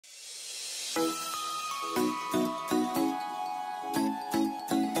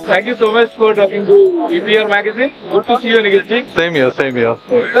Thank you so much for talking to EPR magazine. Good to see you, Nikhil ji. Same here, same here.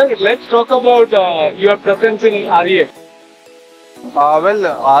 Sir, let's talk about your presence in REI.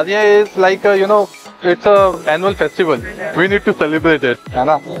 Well, REI is like, it's a annual festival. We need to celebrate it.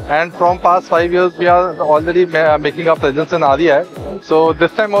 And from past 5 years, we are already making our presence in REI. So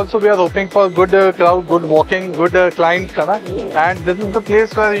this time also we are hoping for good crowd, good walking, good clients. And this is the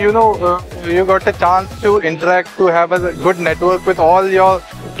place where, you got a chance to interact, to have a good network with all your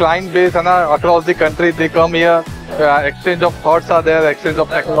client base across the country. They come here, exchange of thoughts are there, exchange of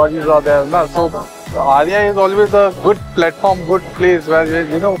technologies are there. So REI is always a good platform, good place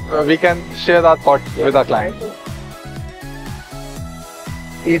where we can share our thoughts with our clients.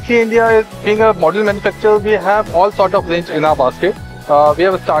 ECE India is being a model manufacturer. We have all sort of range in our basket. We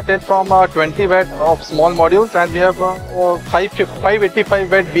have started from 20 watt of small modules, and we have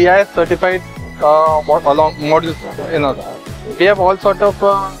 585 watt BIS certified modules in us. We have all sort of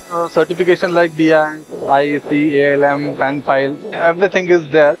certification like DI, IEC, ALM, PAN file. Everything is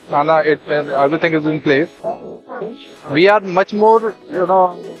there. Everything is in place. We are much more,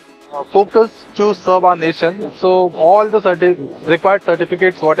 focused to serve our nation. So all the required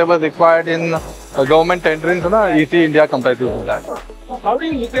certificates, whatever required in government tendering, ECE India comprises of that. How do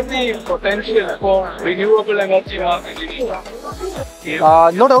you look at the potential for renewable energy market?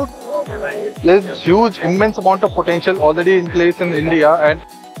 No doubt, there is huge, immense amount of potential already in place in India,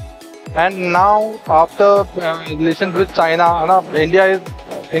 and now after relations with China,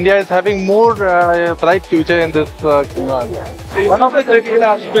 India is having more bright future in this. One of the critical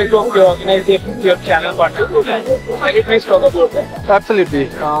aspects of your organization is your channel partner program. Can you please talk about that? Absolutely.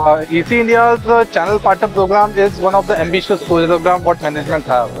 ECE India's channel partner program is one of the ambitious programs what management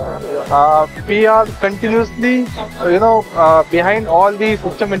have. We are continuously, behind all the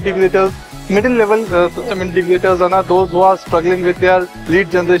system integrators, middle level system integrators, those who are struggling with their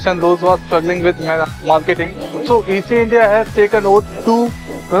lead generation, those who are struggling with marketing. So ECE India has taken oath to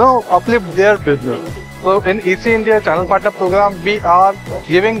uplift their business. So in ECE India channel partner program, we are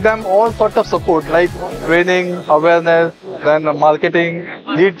giving them all sorts of support like training, awareness, then marketing,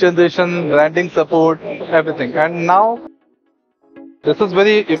 lead generation, branding support, everything. And now this is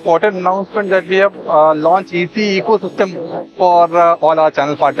very important announcement that we have launched ECE ecosystem for all our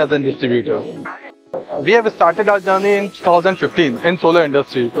channel partners and distributors. We have started our journey in 2015 in solar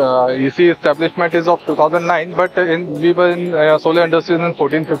industry. ECE establishment is of 2009, but we were in solar industry in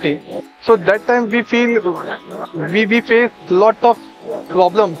 14-15. So that time we feel we faced lot of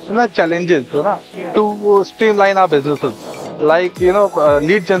problems, challenges to streamline our businesses. Like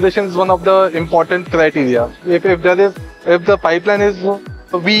lead generation is one of the important criteria. If the pipeline is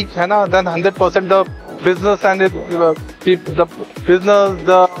weak, then 100% the business and the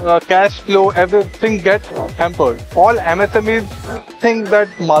cash flow, everything gets hampered. All MSMEs think that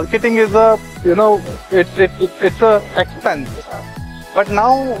marketing is it's a expense. But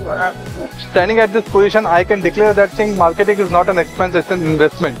now, standing at this position, I can declare that marketing is not an expense, it's an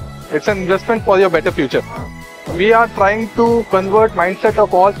investment. It's an investment for your better future. We are trying to convert mindset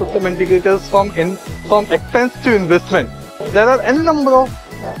of all system integrators from expense to investment. There are n number of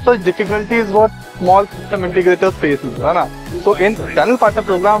such difficulties what small system integrators faces. So in channel partner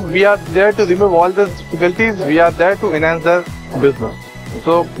program, we are there to remove all these difficulties. We are there to enhance their business.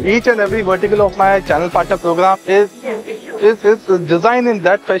 So each and every vertical of my channel partner program is designed in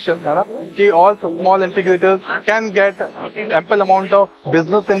that fashion. All small integrators can get ample amount of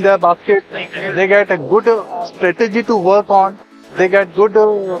business in their basket. They get a good strategy to work on. They get good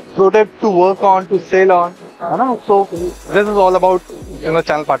product to work on, to sell on. So this is all about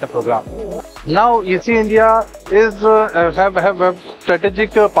channel partner program. Now ECE India is have a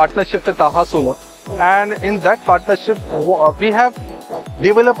strategic partnership with Taha Solar, and in that partnership we have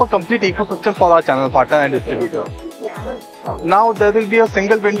developed a complete ecosystem for our channel partner and distributor. Now there will be a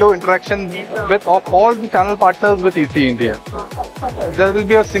single window interaction with all the channel partners with ECE India. There will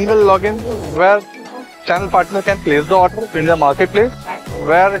be a single login where channel partner can place the order in the marketplace,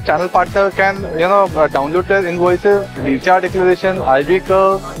 where channel partner can download their invoices, recharge declaration, IB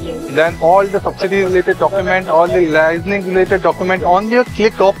curve, then all the subsidy related document, all the licensing related document on your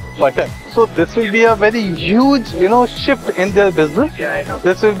click of button. So this will be a very huge shift in their business.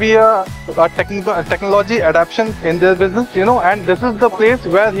 This will be a technology adaptation in their business, and this is the place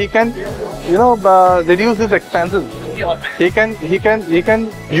where he can reduce his expenses. He can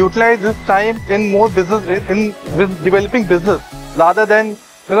utilize this time in more business, in developing business, rather than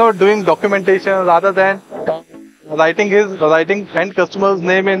doing documentation, rather than writing end customer's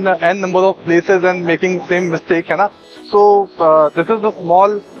name in n number of places and making same mistake, है ना? So this is a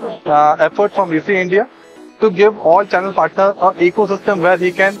small effort from ECE India to give all channel partners an ecosystem where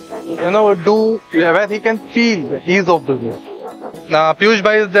he can, where he can feel ease of business. Piyush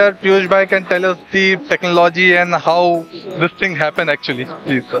Bhai is there. Piyush Bhai can tell us the technology and how this thing happen actually.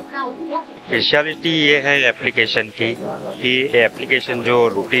 Please, sir. Speciality ये है application की कि application जो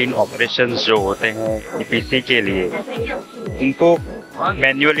routine operations जो होते हैं EPC के लिए उनको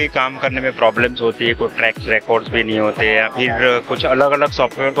मैन्युअली काम करने में प्रॉब्लम्स होती है, कोई ट्रैक्स रिकॉर्ड्स भी नहीं होते या फिर कुछ अलग अलग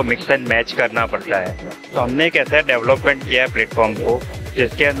सॉफ्टवेयर को मिक्स एंड मैच करना पड़ता है। तो हमने एक ऐसा डेवलपमेंट किया है प्लेटफॉर्म को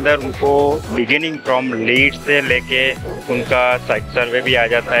जिसके अंदर उनको बिगिनिंग फ्रॉम लीड से लेके उनका साइट सर्वे भी आ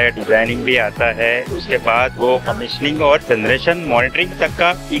जाता है, डिजाइनिंग भी आता है, उसके बाद वो कमीशनिंग और जनरेशन मॉनिटरिंग तक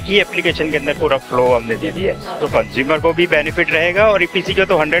का एक ही एप्लीकेशन के अंदर पूरा फ्लो हमने दे दिया है। तो कंज्यूमर को भी बेनिफिट रहेगा और ईपीसी का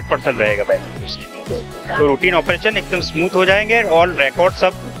तो 100% रहेगा बेनिफिट। तो रूटीन ऑपरेशन एकदम स्मूथ हो जाएंगे, ऑल रिकॉर्ड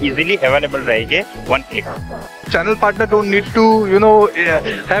सब इजीली अवेलेबल रहेंगे, one click. Channel partner don't need to,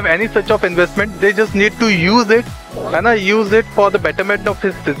 have any such of investment. They just need to use it and use it for the betterment of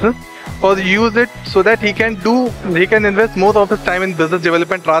his business, or use it so that he can invest more of his time in business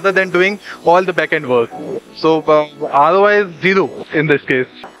development rather than doing all the back-end work. So ROI is zero in this case.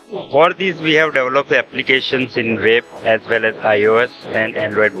 For this, we have developed applications in web as well as iOS and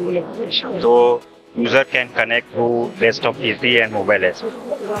Android. So user can connect to rest of ECE and mobile as well.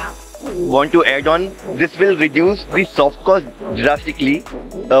 Want to add on, this will reduce the soft cost drastically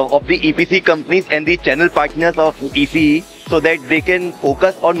of the EPC companies and the channel partners of ECE, so that they can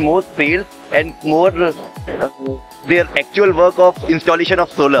focus on more sales and more their actual work of installation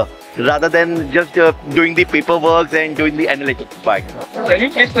of solar, rather than just doing the paperwork and doing the analytics part. Can you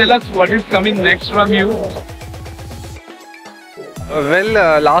please tell us what is coming next from you?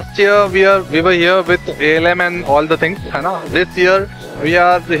 Well, last year we were here with ALM and all the things, है ना? This year we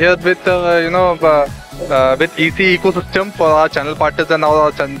are here with with ECE ecosystem for our channel partners and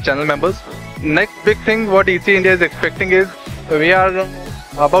our channel members. Next big thing what ECE India is expecting is we are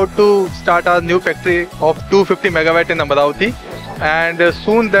about to start our new factory of 250 megawatt in Amaravati, and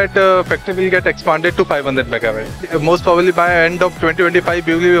soon that factory will get expanded to 500 megawatt. Most probably by end of 2025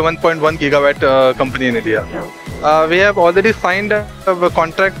 we will be a 1.1 gigawatt company in India. We have already signed a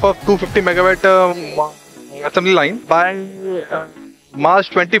contract for 250 megawatt assembly line. By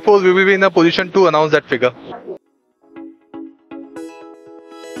March 24 we will be in a position to announce that figure.